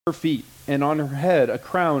her feet, and on her head a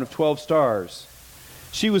crown of 12 stars.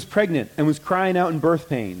 She was pregnant and was crying out in birth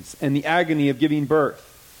pains and the agony of giving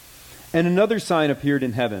birth. And another sign appeared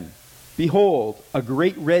in heaven. Behold, a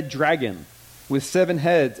great red dragon with 7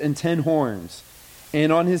 heads and 10 horns,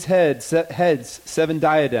 and on his heads 7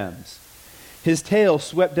 diadems. His tail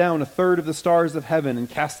swept down a third of the stars of heaven and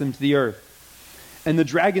cast them to the earth. And the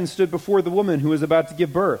dragon stood before the woman who was about to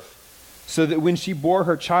give birth, so that when she bore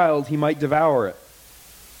her child he might devour it.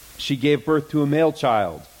 She gave birth to a male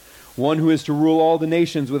child, one who is to rule all the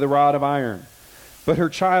nations with a rod of iron. But her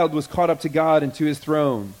child was caught up to God and to his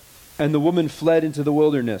throne. And the woman fled into the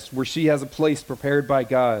wilderness, where she has a place prepared by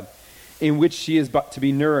God, in which she is to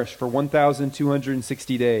be nourished for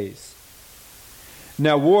 1,260 days.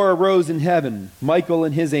 Now war arose in heaven, Michael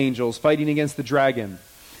and his angels fighting against the dragon.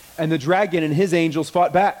 And the dragon and his angels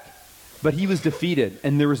fought back, but he was defeated,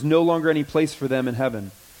 and there was no longer any place for them in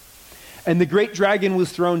heaven. And the great dragon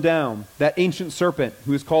was thrown down, that ancient serpent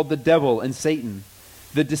who is called the devil and Satan,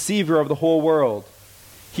 the deceiver of the whole world.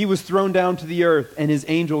 He was thrown down to the earth, and his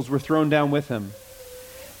angels were thrown down with him.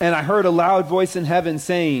 And I heard a loud voice in heaven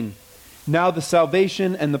saying, Now the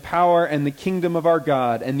salvation and the power and the kingdom of our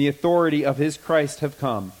God and the authority of his Christ have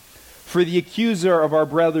come. For the accuser of our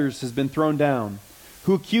brothers has been thrown down,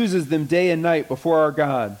 who accuses them day and night before our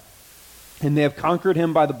God. And they have conquered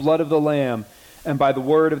him by the blood of the Lamb and by the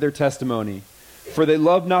word of their testimony. For they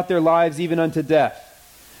loved not their lives even unto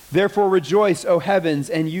death. Therefore rejoice, O heavens,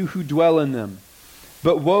 and you who dwell in them.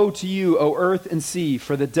 But woe to you, O earth and sea,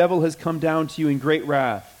 for the devil has come down to you in great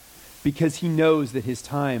wrath, because he knows that his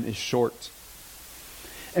time is short.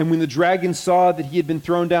 And when the dragon saw that he had been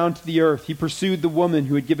thrown down to the earth, he pursued the woman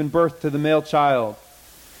who had given birth to the male child.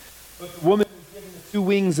 But the woman was given the 2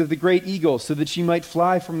 wings of the great eagle, so that she might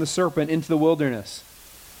fly from the serpent into the wilderness,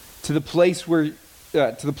 to the place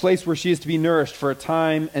where she is to be nourished for a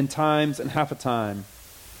time and times and half a time.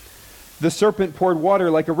 The serpent poured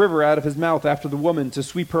water like a river out of his mouth after the woman to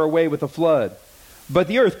sweep her away with a flood. But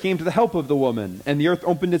the earth came to the help of the woman, and the earth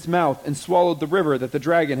opened its mouth and swallowed the river that the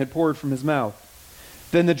dragon had poured from his mouth.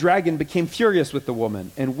 Then the dragon became furious with the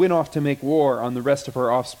woman and went off to make war on the rest of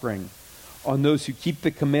her offspring, on those who keep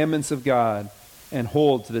the commandments of God and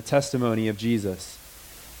hold to the testimony of Jesus.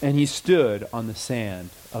 And he stood on the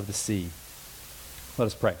sand of the sea. Let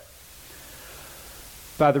us pray.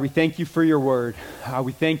 Father, we thank you for your word.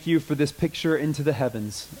 We thank you for this picture into the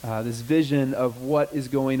heavens, this vision of what is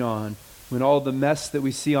going on when all the mess that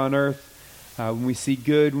we see on earth, when we see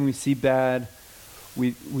good, when we see bad,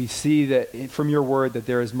 we see that from your word that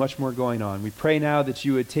there is much more going on. We pray now that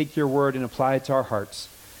you would take your word and apply it to our hearts,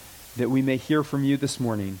 that we may hear from you this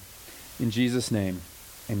morning. In Jesus' name,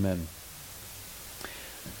 amen.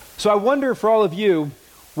 So I wonder for all of you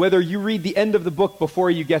whether you read the end of the book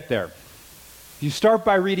before you get there. You start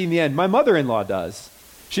by reading the end. My mother-in-law does.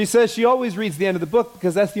 She says she always reads the end of the book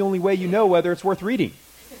because that's the only way you know whether it's worth reading.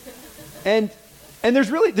 And there's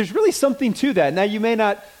really something to that. Now, you may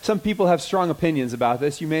not, some people have strong opinions about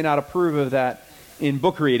this. You may not approve of that in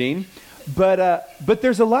book reading. But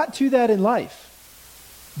there's a lot to that in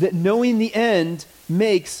life. That knowing the end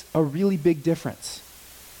makes a really big difference.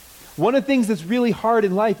 One of the things that's really hard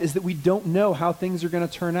in life is that we don't know how things are going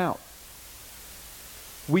to turn out.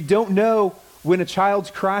 We don't know when a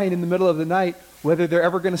child's crying in the middle of the night whether they're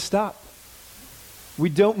ever going to stop. We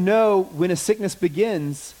don't know when a sickness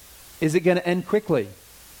begins, is it going to end quickly?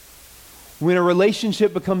 When a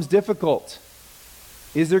relationship becomes difficult,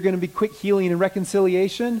 is there going to be quick healing and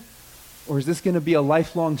reconciliation? Or is this going to be a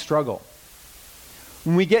lifelong struggle?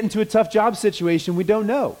 When we get into a tough job situation, we don't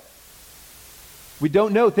know. We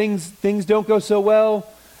don't know. Things don't go so well.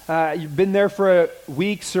 You've been there for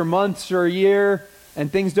weeks or months or a year,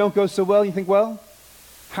 and things don't go so well. You think, well,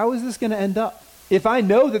 how is this going to end up? If I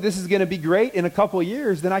know that this is going to be great in a couple of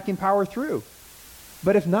years, then I can power through.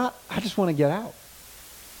 But if not, I just want to get out.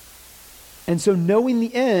 And so knowing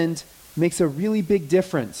the end makes a really big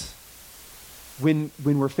difference when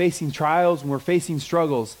we're facing trials, when we're facing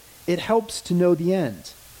struggles. It helps to know the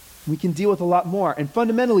end. We can deal with a lot more. And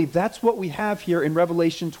fundamentally, that's what we have here in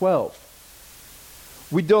Revelation 12.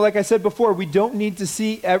 We don't, like I said before, we don't need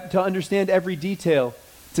to understand every detail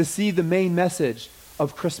to see the main message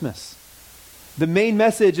of Christmas. The main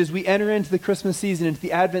message as we enter into the Christmas season, into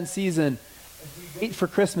the Advent season, as we wait for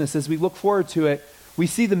Christmas, as we look forward to it, we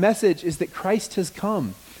see the message is that Christ has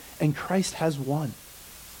come and Christ has won.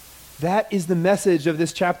 That is the message of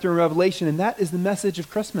this chapter in Revelation, and that is the message of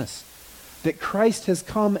Christmas. That Christ has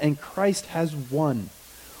come and Christ has won.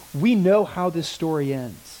 We know how this story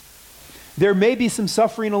ends. There may be some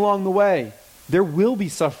suffering along the way. There will be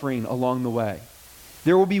suffering along the way.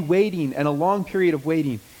 There will be waiting and a long period of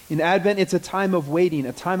waiting. In Advent, it's a time of waiting,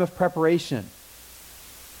 a time of preparation.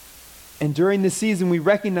 And during this season, we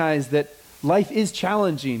recognize that life is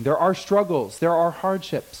challenging. There are struggles. There are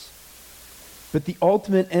hardships. But the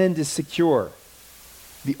ultimate end is secure.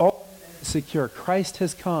 The ultimate end is secure. Christ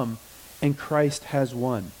has come and Christ has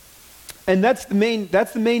won. And that's the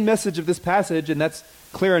main message of this passage, and that's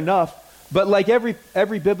clear enough. But like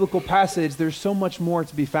every biblical passage, there's so much more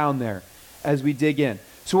to be found there as we dig in.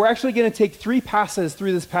 So we're actually going to take 3 passes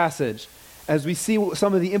through this passage as we see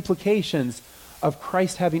some of the implications of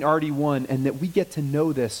Christ having already won, and that we get to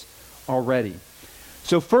know this already.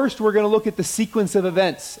 So first, we're going to look at the sequence of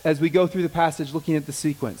events as we go through the passage, looking at the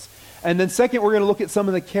sequence. And then second, we're going to look at some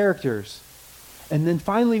of the characters. And then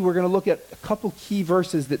finally, we're going to look at a couple key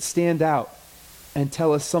verses that stand out and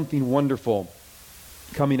tell us something wonderful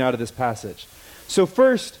coming out of this passage. So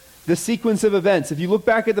first, the sequence of events. If you look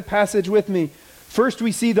back at the passage with me, first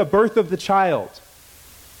we see the birth of the child.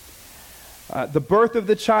 The birth of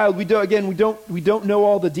the child. We don't know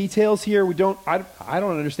all the details here. I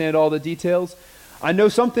don't understand all the details. I know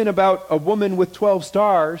something about a woman with 12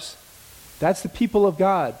 stars. That's the people of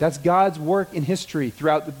God. That's God's work in history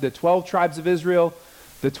throughout the 12 tribes of Israel,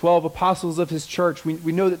 the 12 apostles of his church.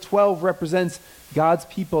 We know that 12 represents God's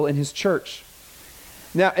people in his church.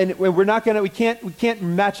 Now, and we can't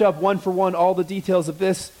match up one for one all the details of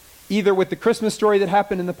this, either with the Christmas story that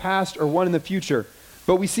happened in the past or one in the future.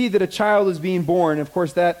 But we see that a child is being born. Of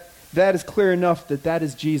course, that is clear enough that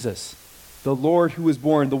is Jesus, the Lord who was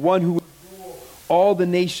born, the one who will rule all the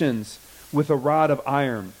nations with a rod of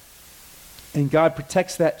iron. And God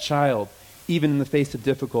protects that child, even in the face of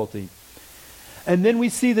difficulty. And then we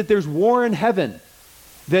see that there's war in heaven,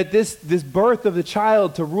 that this birth of the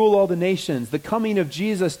child to rule all the nations, the coming of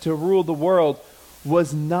Jesus to rule the world,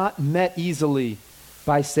 was not met easily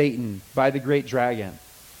by Satan, by the great dragon.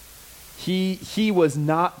 He was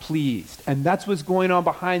not pleased. And that's what's going on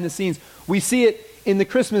behind the scenes. We see it in the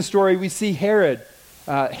Christmas story. We see Herod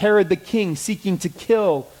the king, seeking to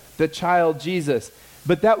kill the child Jesus.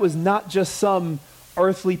 But that was not just some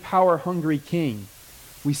earthly power-hungry king.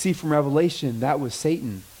 We see from Revelation that was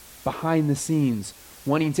Satan behind the scenes,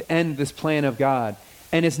 wanting to end this plan of God.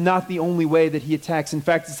 And it's not the only way that he attacks. In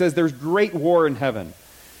fact, it says there's great war in heaven.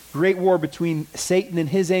 Great war between Satan and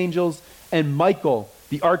his angels and Michael,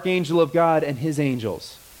 the archangel of God, and his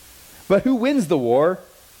angels. But who wins the war?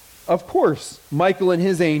 Of course, Michael and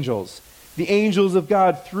his angels. The angels of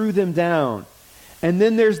God threw them down. And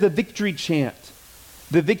then there's the victory chant.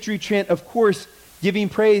 The victory chant, of course, giving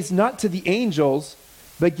praise not to the angels,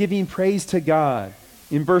 but giving praise to God.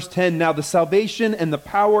 In verse 10, now the salvation and the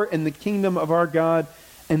power and the kingdom of our God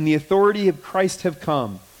and the authority of Christ have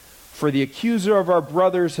come. For the accuser of our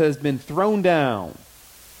brothers has been thrown down.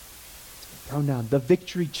 Thrown down. The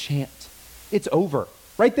victory chant. It's over.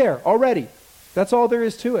 Right there, already. That's all there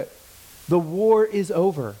is to it. The war is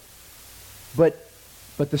over. But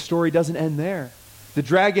the story doesn't end there. The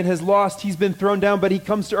dragon has lost. He's been thrown down, but he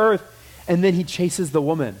comes to earth, and then he chases the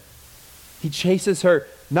woman. He chases her,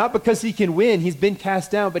 not because he can win. He's been cast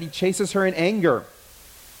down, but he chases her in anger.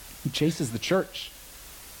 He chases the church.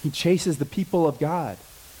 He chases the people of God.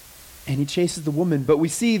 And he chases the woman. But we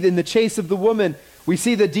see in the chase of the woman, we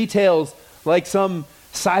see the details like some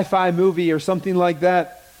sci-fi movie or something like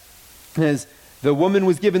that. As the woman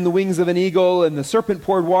was given the wings of an eagle, and the serpent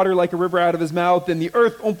poured water like a river out of his mouth, and the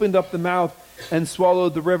earth opened up the mouth and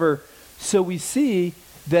swallowed the river. So we see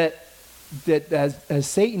that as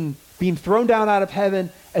Satan being thrown down out of heaven,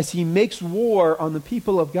 as he makes war on the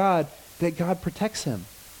people of God, that God protects him.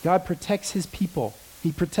 God protects his people.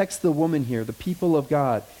 He protects the woman here, the people of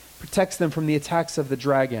God, protects them from the attacks of the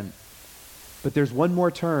dragon. But there's one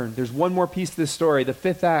more turn. There's one more piece to this story, the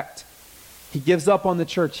 5th act. He gives up on the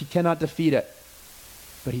church. He cannot defeat it.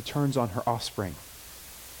 But he turns on her offspring.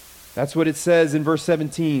 That's what it says in verse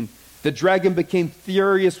 17. The dragon became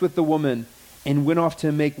furious with the woman and went off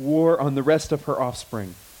to make war on the rest of her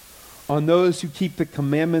offspring, on those who keep the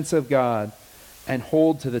commandments of God and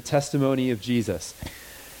hold to the testimony of Jesus.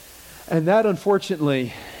 And that,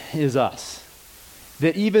 unfortunately, is us.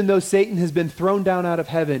 That even though Satan has been thrown down out of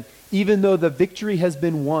heaven, even though the victory has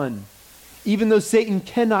been won, even though Satan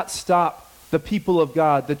cannot stop the people of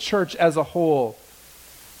God, the church as a whole,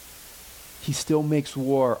 he still makes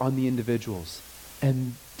war on the individuals.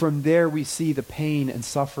 And from there we see the pain and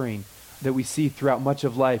suffering that we see throughout much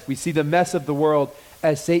of life. We see the mess of the world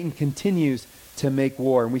as Satan continues to make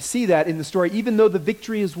war. And we see that in the story. Even though the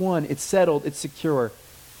victory is won, it's settled, it's secure,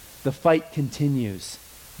 the fight continues.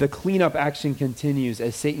 The cleanup action continues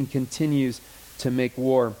as Satan continues to make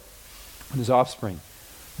war on his offspring.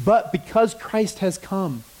 But because Christ has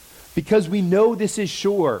come, Because we know this is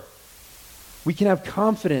sure, we can have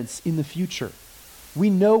confidence in the future. We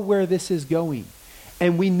know where this is going.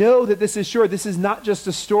 And we know that this is sure. This is not just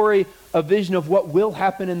a story, a vision of what will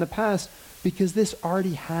happen in the past, because this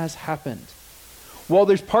already has happened. While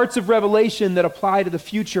there's parts of Revelation that apply to the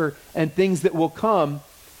future and things that will come,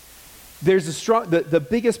 there's the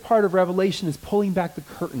biggest part of Revelation is pulling back the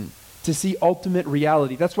curtain to see ultimate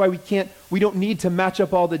reality. That's why we don't need to match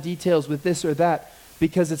up all the details with this or that,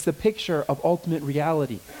 because it's the picture of ultimate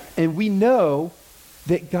reality. And we know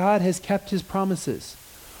that God has kept his promises.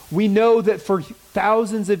 We know that for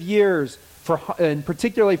thousands of years, and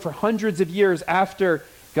particularly for hundreds of years after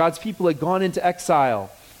God's people had gone into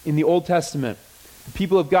exile in the Old Testament, the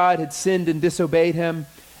people of God had sinned and disobeyed him,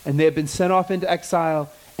 and they had been sent off into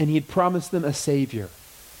exile, and he had promised them a Savior.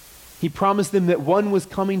 He promised them that one was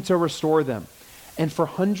coming to restore them. And for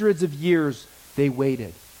hundreds of years, they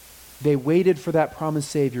waited. They waited for that promised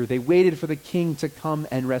Savior. They waited for the King to come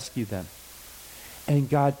and rescue them. And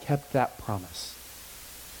God kept that promise.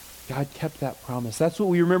 God kept that promise. That's what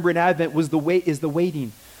we remember in Advent is the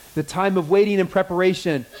waiting. The time of waiting and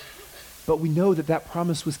preparation. But we know that that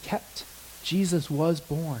promise was kept. Jesus was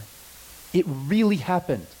born. It really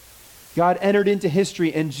happened. God entered into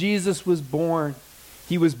history and Jesus was born.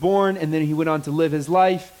 He was born and then he went on to live his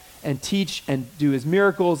life and teach and do his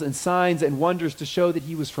miracles and signs and wonders to show that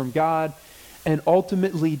he was from God, and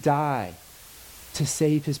ultimately die to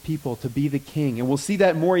save his people, to be the king. And we'll see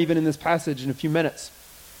that more even in this passage in a few minutes.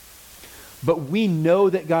 But we know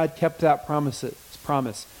that God kept that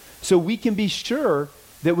promise. So we can be sure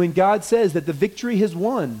that when God says that the victory has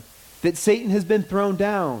won, that Satan has been thrown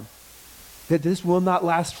down, that this will not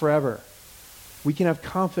last forever, we can have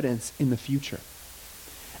confidence in the future.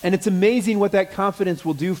 And it's amazing what that confidence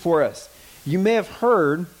will do for us. You may have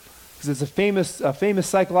heard, because it's a famous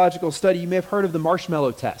psychological study, you may have heard of the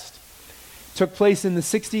marshmallow test. It took place in the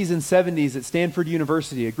 60s and 70s at Stanford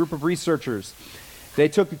University. A group of researchers, they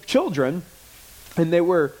took children and they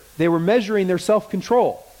were measuring their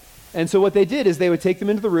self-control. And so what they did is they would take them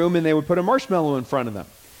into the room and they would put a marshmallow in front of them.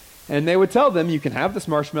 And they would tell them, you can have this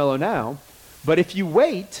marshmallow now, but if you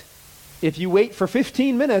wait for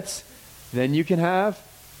 15 minutes, then you can have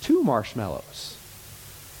 2 marshmallows.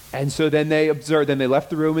 And so then they left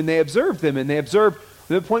the room and they observed them, and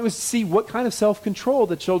the point was to see what kind of self-control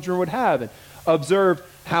the children would have, and observe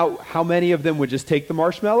how many of them would just take the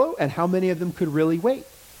marshmallow and how many of them could really wait.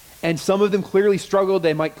 And some of them clearly struggled.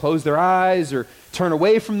 They might close their eyes or turn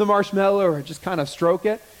away from the marshmallow or just kind of stroke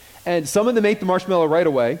it. And some of them ate the marshmallow right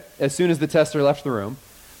away as soon as the tester left the room.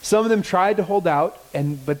 Some of them tried to hold out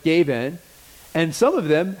but gave in. And some of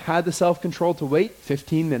them had the self-control to wait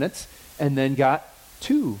 15 minutes and then got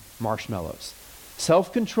 2 marshmallows.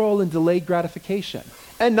 Self-control and delayed gratification.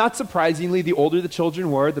 And not surprisingly, the older the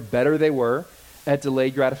children were, the better they were at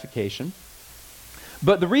delayed gratification.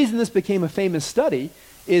 But the reason this became a famous study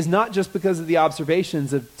is not just because of the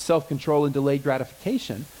observations of self-control and delayed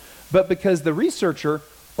gratification, but because the researcher,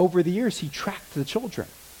 over the years, he tracked the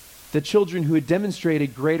children who had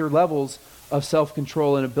demonstrated greater levels of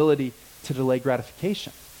self-control and ability to delay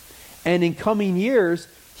gratification. And in coming years,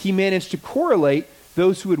 he managed to correlate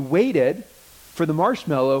those who had waited for the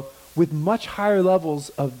marshmallow with much higher levels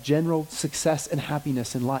of general success and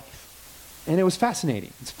happiness in life. And it was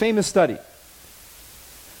fascinating. It's a famous study.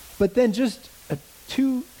 But then just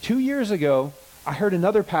two years ago, I heard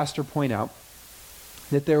another pastor point out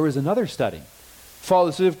that there was another study. So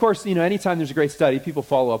of course, anytime there's a great study, people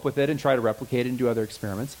follow up with it and try to replicate it and do other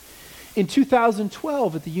experiments. In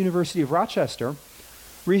 2012, at the University of Rochester,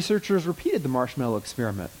 researchers repeated the marshmallow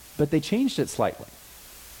experiment, but they changed it slightly.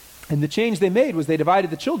 And the change they made was they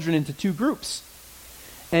divided the children into 2 groups.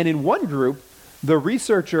 And in one group, the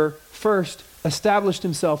researcher first established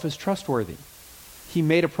himself as trustworthy. He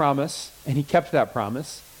made a promise, and he kept that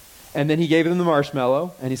promise. And then he gave them the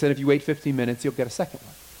marshmallow, and he said, if you wait 15 minutes, you'll get a second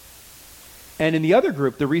one. And in the other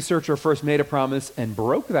group, the researcher first made a promise and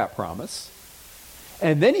broke that promise.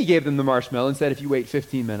 And then he gave them the marshmallow and said, if you wait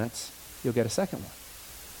 15 minutes, you'll get a second one.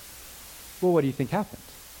 Well, what do you think happened?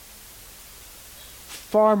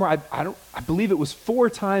 Far more, I believe it was 4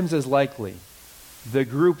 times as likely the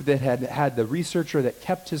group that had the researcher that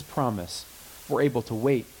kept his promise were able to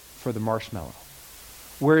wait for the marshmallow.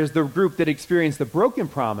 Whereas the group that experienced the broken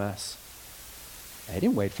promise, they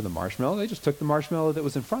didn't wait for the marshmallow, they just took the marshmallow that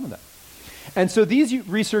was in front of them. And so these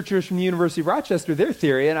researchers from the University of Rochester, their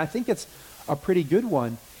theory, and I think it's a pretty good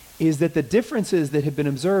one, is that the differences that had been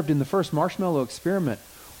observed in the first marshmallow experiment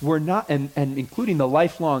were not, and including the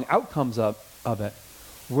lifelong outcomes of it,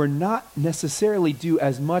 were not necessarily due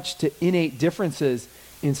as much to innate differences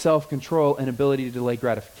in self-control and ability to delay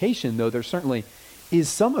gratification, though there certainly is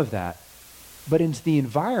some of that, but into the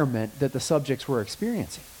environment that the subjects were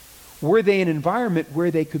experiencing. Were they an environment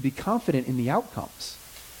where they could be confident in the outcomes?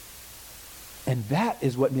 And that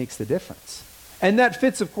is what makes the difference. And that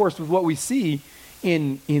fits, of course, with what we see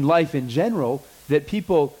in life in general, that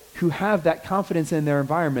people who have that confidence in their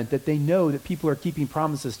environment, that they know that people are keeping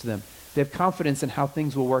promises to them, they have confidence in how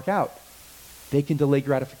things will work out, they can delay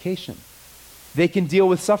gratification. They can deal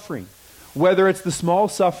with suffering, whether it's the small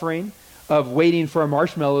suffering of waiting for a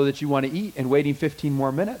marshmallow that you want to eat and waiting 15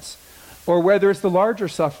 more minutes, or whether it's the larger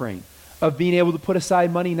suffering of being able to put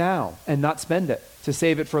aside money now and not spend it to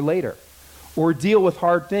save it for later, or deal with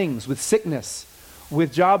hard things, with sickness,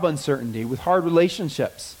 with job uncertainty, with hard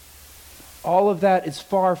relationships. All of that is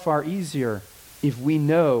far, far easier if we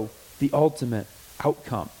know the ultimate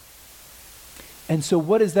outcome. And so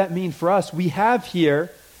what does that mean for us? We have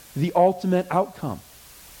here the ultimate outcome.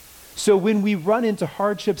 So when we run into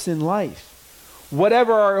hardships in life,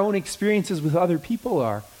 whatever our own experiences with other people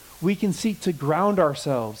are, we can seek to ground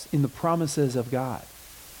ourselves in the promises of God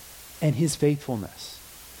and his faithfulness.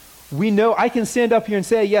 We know, I can stand up here and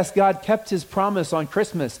say, yes, God kept his promise on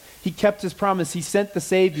Christmas. He kept his promise. He sent the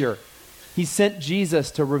Savior. He sent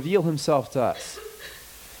Jesus to reveal himself to us.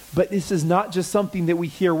 But this is not just something that we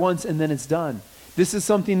hear once and then it's done. This is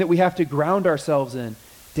something that we have to ground ourselves in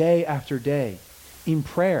day after day. In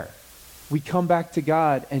prayer, we come back to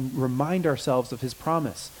God and remind ourselves of his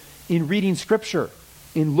promise. In reading Scripture,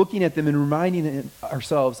 in looking at them and reminding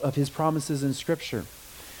ourselves of his promises in Scripture.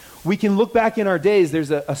 We can look back in our days.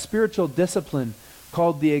 There's a spiritual discipline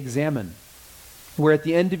called the examen, where at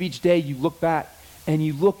the end of each day you look back and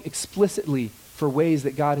you look explicitly for ways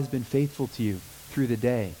that God has been faithful to you through the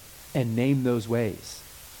day and name those ways.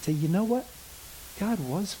 Say, you know what? God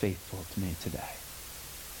was faithful to me today.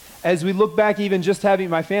 As we look back, even just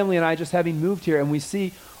having my family and I just having moved here, and we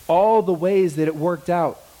see all the ways that it worked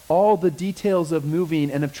out, all the details of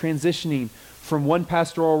moving and of transitioning from one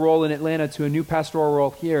pastoral role in Atlanta to a new pastoral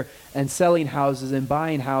role here, and selling houses and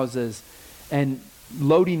buying houses and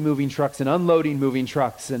loading moving trucks and unloading moving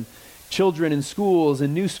trucks and children in schools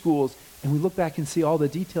and new schools. And we look back and see all the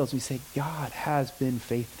details. We say, God has been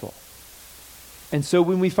faithful. And so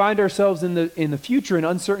when we find ourselves in the future in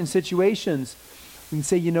uncertain situations, we can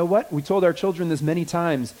say, you know what? We told our children this many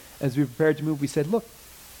times as we prepared to move. We said, look,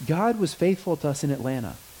 God was faithful to us in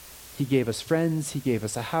Atlanta. He gave us friends. He gave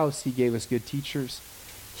us a house. He gave us good teachers.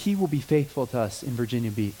 He will be faithful to us in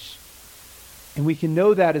Virginia Beach. And we can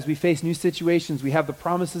know that as we face new situations. We have the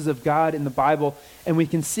promises of God in the Bible, and we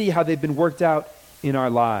can see how they've been worked out in our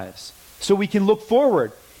lives. So we can look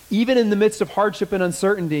forward, even in the midst of hardship and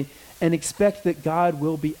uncertainty, and expect that God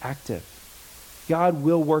will be active. God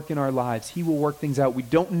will work in our lives. He will work things out. We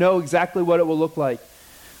don't know exactly what it will look like,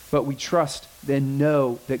 but we trust and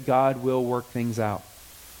know that God will work things out.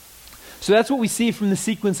 So that's what we see from the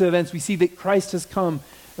sequence of events. We see that Christ has come,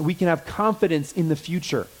 and we can have confidence in the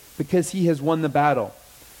future because he has won the battle.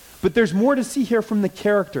 But there's more to see here from the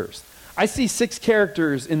characters. I see 6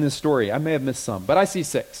 characters in this story. I may have missed some, but I see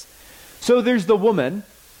 6. So there's the woman,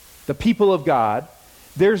 the people of God.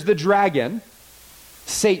 There's the dragon,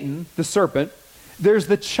 Satan, the serpent. There's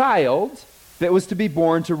the child that was to be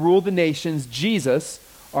born to rule the nations, Jesus,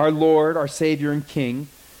 our Lord, our Savior and King.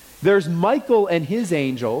 There's Michael and his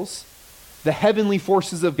angels, the heavenly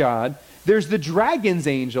forces of God. There's the dragon's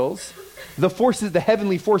angels, the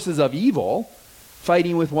heavenly forces of evil,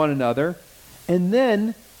 fighting with one another. And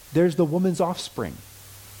then there's the woman's offspring.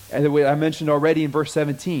 And I mentioned already in verse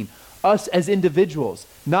 17, us as individuals,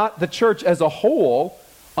 not the church as a whole,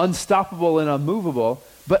 unstoppable and unmovable,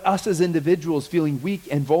 but us as individuals feeling weak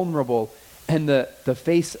and vulnerable and the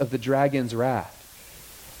face of the dragon's wrath.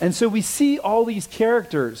 And so we see all these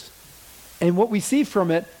characters, and what we see from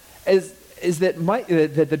it is that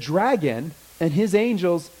the dragon and his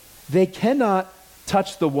angels, they cannot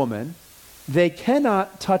touch the woman. They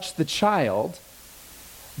cannot touch the child.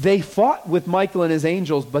 They fought with Michael and his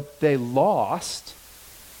angels, but they lost.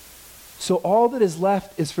 So all that is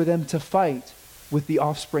left is for them to fight with the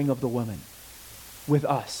offspring of the woman, with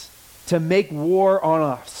us, to make war on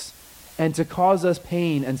us, and to cause us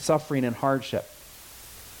pain and suffering and hardship.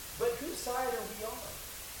 But whose side are we on?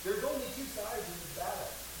 There's only 2 sides in this battle.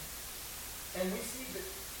 And we see that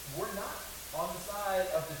we're not on the side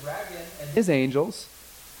of the dragon and his angels.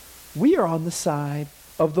 We are on the side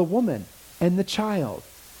of the woman and the child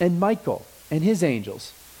and Michael and his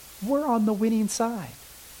angels. We're on the winning side.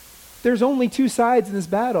 There's only 2 sides in this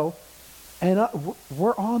battle, and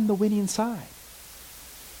we're on the winning side.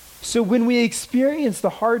 So when we experience the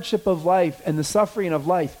hardship of life and the suffering of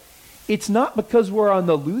life, it's not because we're on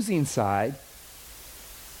the losing side.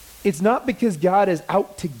 It's not because God is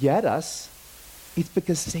out to get us. It's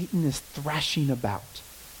because Satan is thrashing about.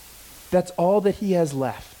 That's all that he has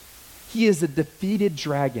left. He is a defeated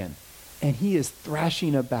dragon, and he is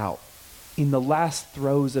thrashing about in the last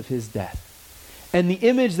throes of his death. And the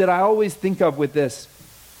image that I always think of with this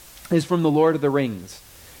is from the Lord of the Rings.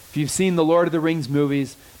 If you've seen the Lord of the Rings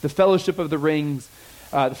movies, the Fellowship of the Ring,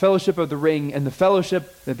 and the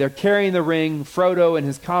fellowship that they're carrying the ring, Frodo and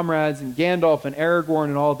his comrades, and Gandalf and Aragorn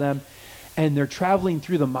and all of them, and they're traveling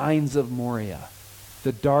through the mines of Moria,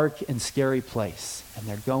 the dark and scary place. And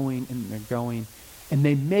they're going, and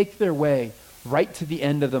they make their way right to the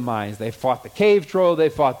end of the mines. They fought the cave troll, they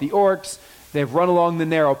fought the orcs, they've run along the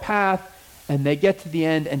narrow path, and they get to the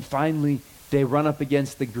end, and finally they run up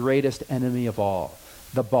against the greatest enemy of all,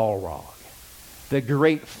 the Balrog, the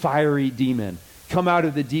great fiery demon, come out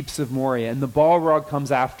of the deeps of Moria, and the Balrog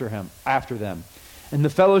comes after them. And the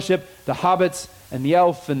fellowship, the hobbits and the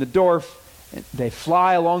elf and the dwarf, they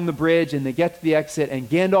fly along the bridge and they get to the exit, and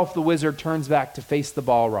Gandalf the wizard turns back to face the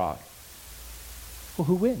Balrog. Well,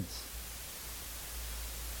 who wins?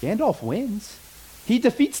 Gandalf wins. He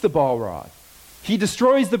defeats the Balrog. He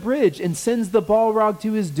destroys the bridge and sends the Balrog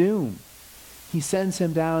to his doom. He sends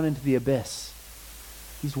him down into the abyss.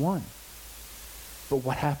 He's won. But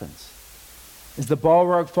what happens? As the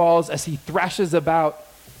Balrog falls, as he thrashes about,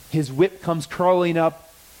 his whip comes crawling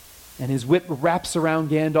up, and his whip wraps around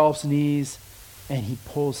Gandalf's knees, and he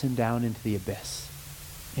pulls him down into the abyss,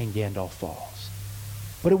 and Gandalf falls.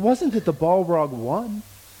 But it wasn't that the Balrog won.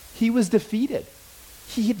 He was defeated.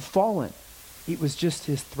 He had fallen. It was just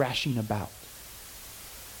his thrashing about.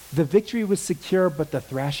 The victory was secure, but the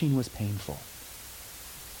thrashing was painful.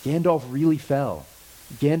 Gandalf really fell.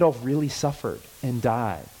 Gandalf really suffered and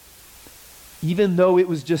died, even though it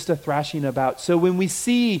was just a thrashing about. So when we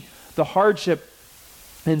see the hardship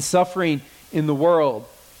and suffering in the world,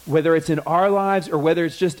 whether it's in our lives or whether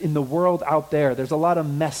it's just in the world out there, there's a lot of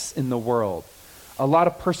mess in the world, a lot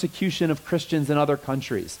of persecution of Christians in other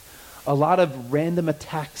countries, a lot of random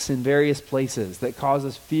attacks in various places that cause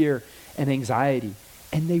us fear and anxiety,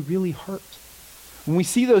 and they really hurt. When we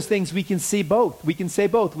see those things, we can see both. We can say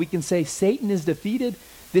both. We can say Satan is defeated.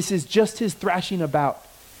 This is just his thrashing about.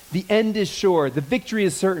 The end is sure. The victory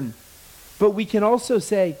is certain. But we can also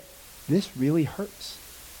say, this really hurts.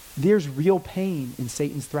 There's real pain in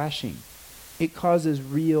Satan's thrashing. It causes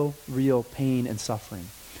real pain and suffering.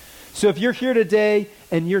 So if you're here today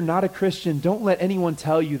and you're not a Christian, don't let anyone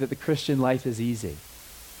tell you that the Christian life is easy.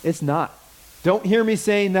 It's not. Don't hear me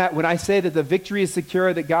saying that when I say that the victory is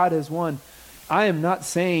secure, that God has won. I am not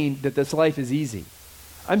saying that this life is easy.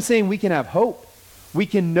 I'm saying we can have hope. We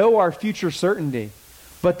can know our future certainty.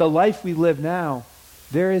 But the life we live now,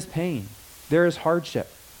 there is pain. There is hardship.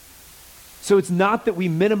 So it's not that we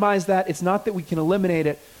minimize that. It's not that we can eliminate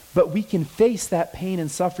it. But we can face that pain and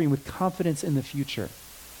suffering with confidence in the future.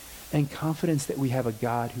 And confidence that we have a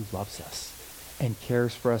God who loves us and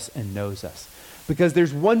cares for us and knows us. Because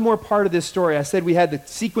there's one more part of this story. I said we had the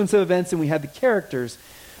sequence of events and we had the characters.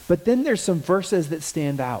 But then there's some verses that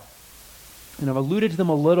stand out. And I've alluded to them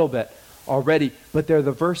a little bit already, but they're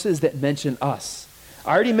the verses that mention us.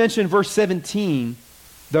 I already mentioned verse 17,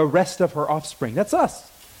 the rest of her offspring. That's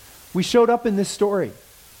us. We showed up in this story.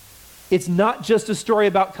 It's not just a story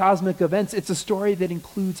about cosmic events. It's a story that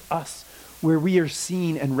includes us, where we are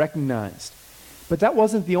seen and recognized. But that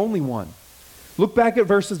wasn't the only one. Look back at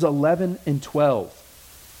verses 11 and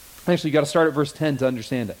 12. Actually, you got to start at verse 10 to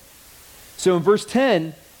understand it. So in verse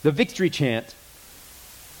 10, the victory chant,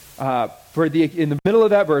 in the middle of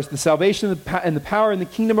that verse, the salvation and the power and the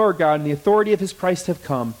kingdom of our God and the authority of his Christ have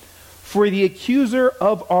come, for the accuser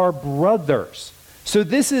of our brothers. So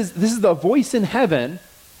this is the voice in heaven.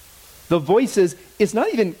 The voices, it's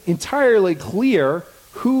not even entirely clear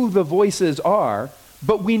who the voices are,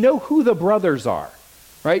 but we know who the brothers are,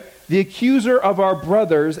 right? The accuser of our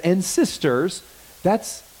brothers and sisters,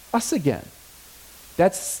 that's us again.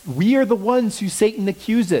 We are the ones who Satan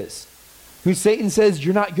accuses, who Satan says,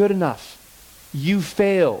 you're not good enough. You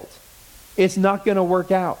failed. It's not going to work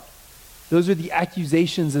out. Those are the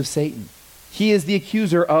accusations of Satan. He is the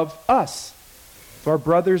accuser of us, of our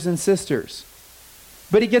brothers and sisters.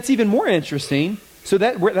 But it gets even more interesting. So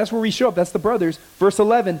that's where we show up. That's the brothers. Verse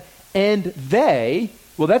 11, and they,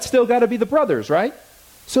 well, that's still got to be the brothers, right?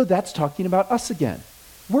 So that's talking about us again.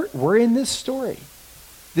 We're in this story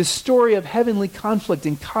of heavenly conflict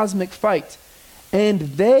and cosmic fight, and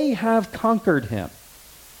they have conquered him.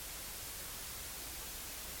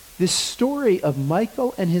 This story of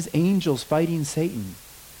Michael and his angels fighting Satan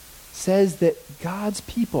says that God's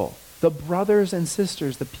people the brothers and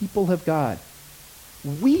sisters, the people of God,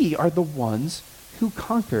 we are the ones who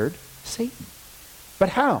conquered Satan. But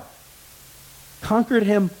how? Conquered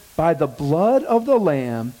him by the blood of the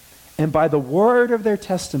Lamb and by the word of their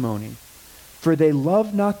testimony, for they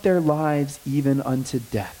loved not their lives even unto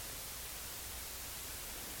death.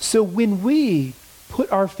 So when we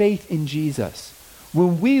put our faith in Jesus,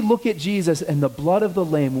 when we look at Jesus and the blood of the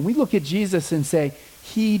Lamb, when we look at Jesus and say,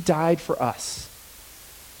 he died for us,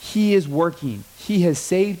 he is working, he has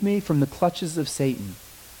saved me from the clutches of Satan,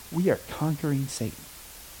 we are conquering Satan.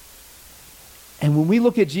 And when we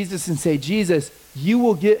look at Jesus and say, Jesus,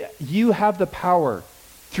 you have the power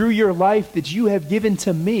through your life that you have given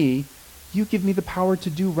to me, you give me the power to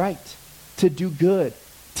do right, to do good,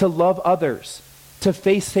 to love others, to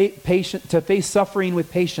face suffering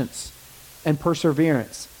with patience and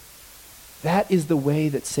perseverance. That is the way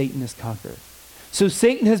that Satan is conquered. So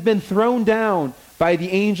Satan has been thrown down by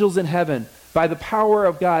the angels in heaven, by the power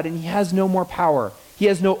of God, and he has no more power. He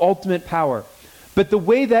has no ultimate power. But the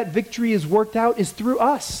way that victory is worked out is through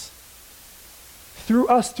us. Through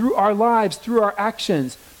us, through our lives, through our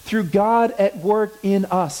actions, through God at work in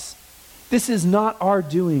us. This is not our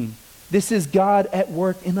doing. This is God at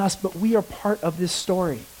work in us, but we are part of this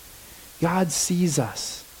story. God sees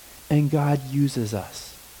us, and God uses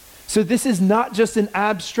us. So this is not just an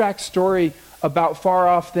abstract story about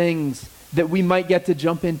far-off things that we might get to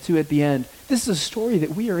jump into at the end. This is a story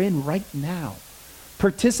that we are in right now,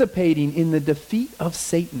 participating in the defeat of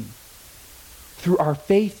Satan through our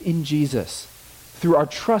faith in Jesus, through our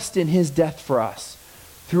trust in his death for us,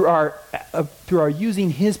 through our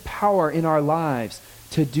using his power in our lives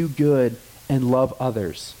to do good and love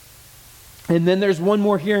others. And then there's one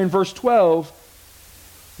more here in verse 12.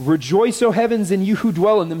 Rejoice, O heavens, and you who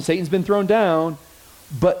dwell in them. Satan's been thrown down.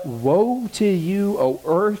 But woe to you, O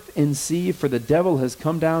earth and sea, for the devil has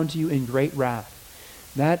come down to you in great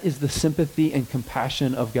wrath. That is the sympathy and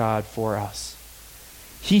compassion of God for us.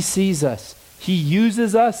 He sees us. He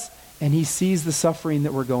uses us, and he sees the suffering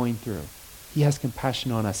that we're going through. He has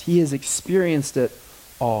compassion on us. He has experienced it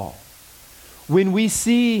all. When we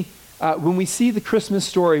see the Christmas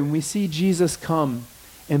story, when we see Jesus come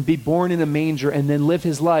and be born in a manger and then live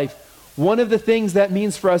his life, one of the things that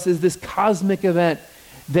means for us is this cosmic event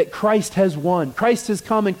that Christ has won. Christ has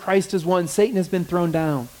come and Christ has won. Satan has been thrown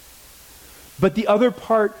down. But the other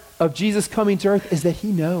part of Jesus coming to earth is that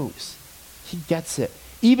he knows. He gets it.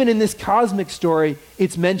 Even in this cosmic story,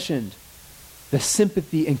 it's mentioned. The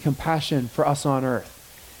sympathy and compassion for us on earth.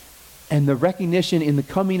 And the recognition in the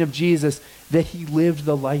coming of Jesus that he lived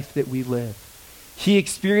the life that we live. He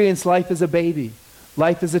experienced life as a baby,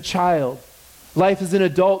 life as a child, life as an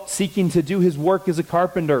adult seeking to do his work as a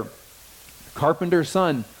carpenter's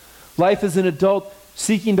son, life as an adult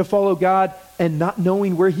seeking to follow God and not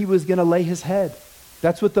knowing where he was going to lay his head.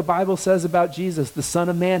 That's what the Bible says about Jesus. The Son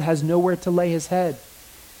of Man has nowhere to lay his head.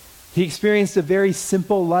 He experienced a very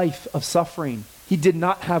simple life of suffering. He did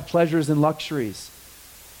not have pleasures and luxuries.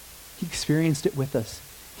 He experienced it with us.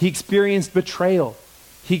 He experienced betrayal.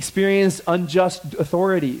 He experienced unjust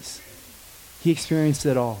authorities. He experienced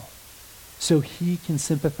it all. So he can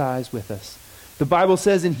sympathize with us. The Bible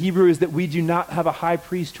says in Hebrews that we do not have a high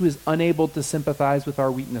priest who is unable to sympathize with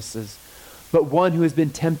our weaknesses, but one who has been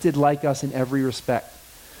tempted like us in every respect.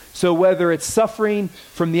 So whether it's suffering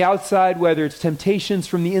from the outside, whether it's temptations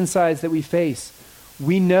from the insides that we face,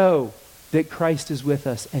 we know that Christ is with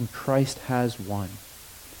us and Christ has won.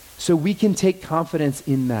 So we can take confidence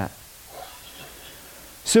in that.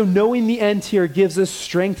 So knowing the end here gives us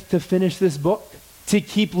strength to finish this book, to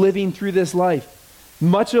keep living through this life.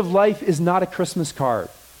 Much of life is not a Christmas card.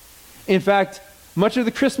 In fact, much of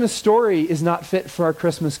the Christmas story is not fit for a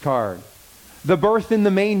Christmas card. The birth in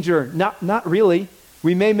the manger, not really.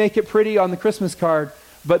 We may make it pretty on the Christmas card,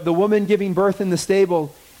 but the woman giving birth in the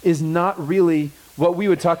stable is not really what we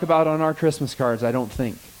would talk about on our Christmas cards, I don't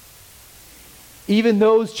think. Even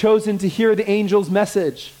those chosen to hear the angel's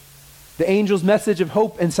message of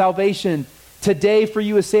hope and salvation, today for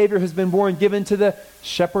you a Savior has been born, given to the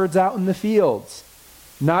shepherds out in the fields.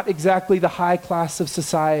 Not exactly the high class of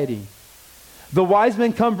society. The wise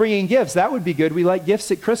men come bringing gifts. That would be good. We like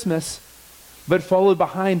gifts at Christmas, but followed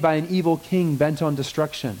behind by an evil king bent on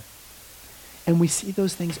destruction. And we see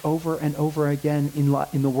those things over and over again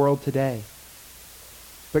in the world today.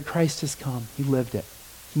 But Christ has come. He lived it.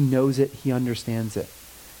 He knows it. He understands it.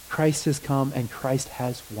 Christ has come and Christ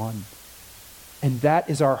has won. And that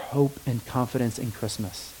is our hope and confidence in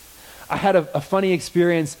Christmas. I had a funny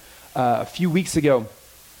experience a few weeks ago.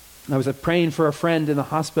 I was praying for a friend in the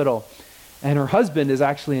hospital, and her husband is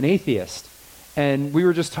actually an atheist. And we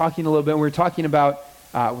were just talking a little bit, and we were talking about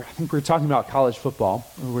I think we were talking about college football.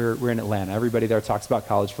 We're in Atlanta. Everybody there talks about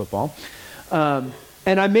college football. And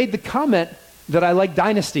I made the comment that I like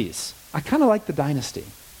dynasties. I kind of like the dynasty.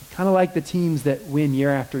 I kind of like the teams that win year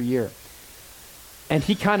after year. And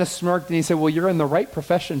he kind of smirked and he said, well, you're in the right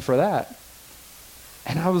profession for that.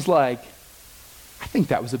 And I was like, I think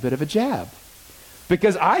that was a bit of a jab.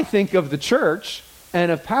 Because I think of the church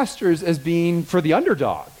and of pastors as being for the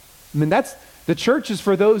underdog. I mean, the church is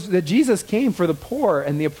for those that Jesus came for, the poor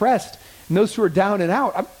and the oppressed and those who are down and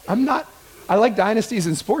out. I like dynasties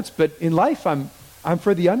in sports, but in life I'm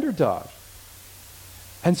for the underdog.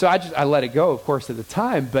 And so I let it go, of course, at the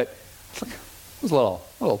time, but it was a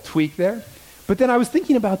little tweak there. But then I was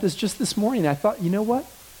thinking about this just this morning. I thought, you know what?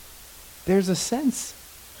 There's a sense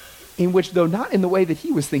in which, though not in the way that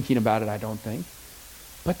he was thinking about it, I don't think,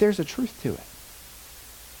 but there's a truth to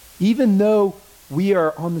it. Even though we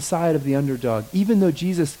are on the side of the underdog, even though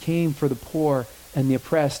Jesus came for the poor and the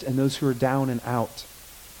oppressed and those who are down and out,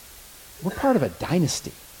 we're part of a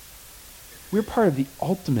dynasty. We're part of the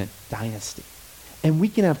ultimate dynasty. And we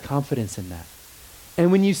can have confidence in that.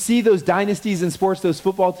 And when you see those dynasties in sports, those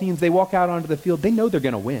football teams, they walk out onto the field, they know they're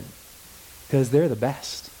going to win because they're the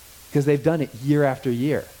best, because they've done it year after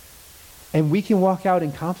year. And we can walk out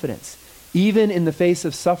in confidence, even in the face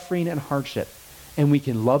of suffering and hardship. And we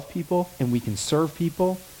can love people, and we can serve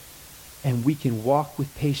people, and we can walk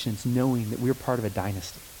with patience knowing that we're part of a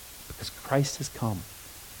dynasty because Christ has come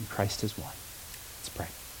and Christ has won. Let's pray.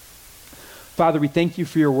 Father, we thank you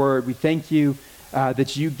for your word. We thank you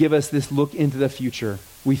that you give us this look into the future.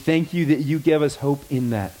 We thank you that you give us hope in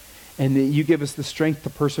that and that you give us the strength to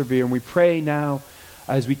persevere. And we pray now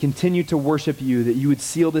as we continue to worship you that you would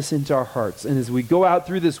seal this into our hearts. And as we go out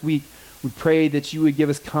through this week, we pray that you would give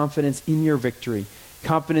us confidence in your victory,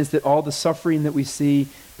 confidence that all the suffering that we see,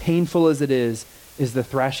 painful as it is the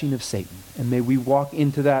thrashing of Satan. And may we walk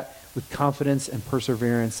into that with confidence and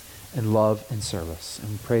perseverance and love and service.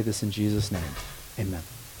 And we pray this in Jesus' name. Amen.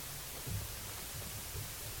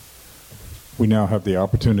 We now have the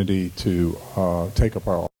opportunity to take up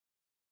our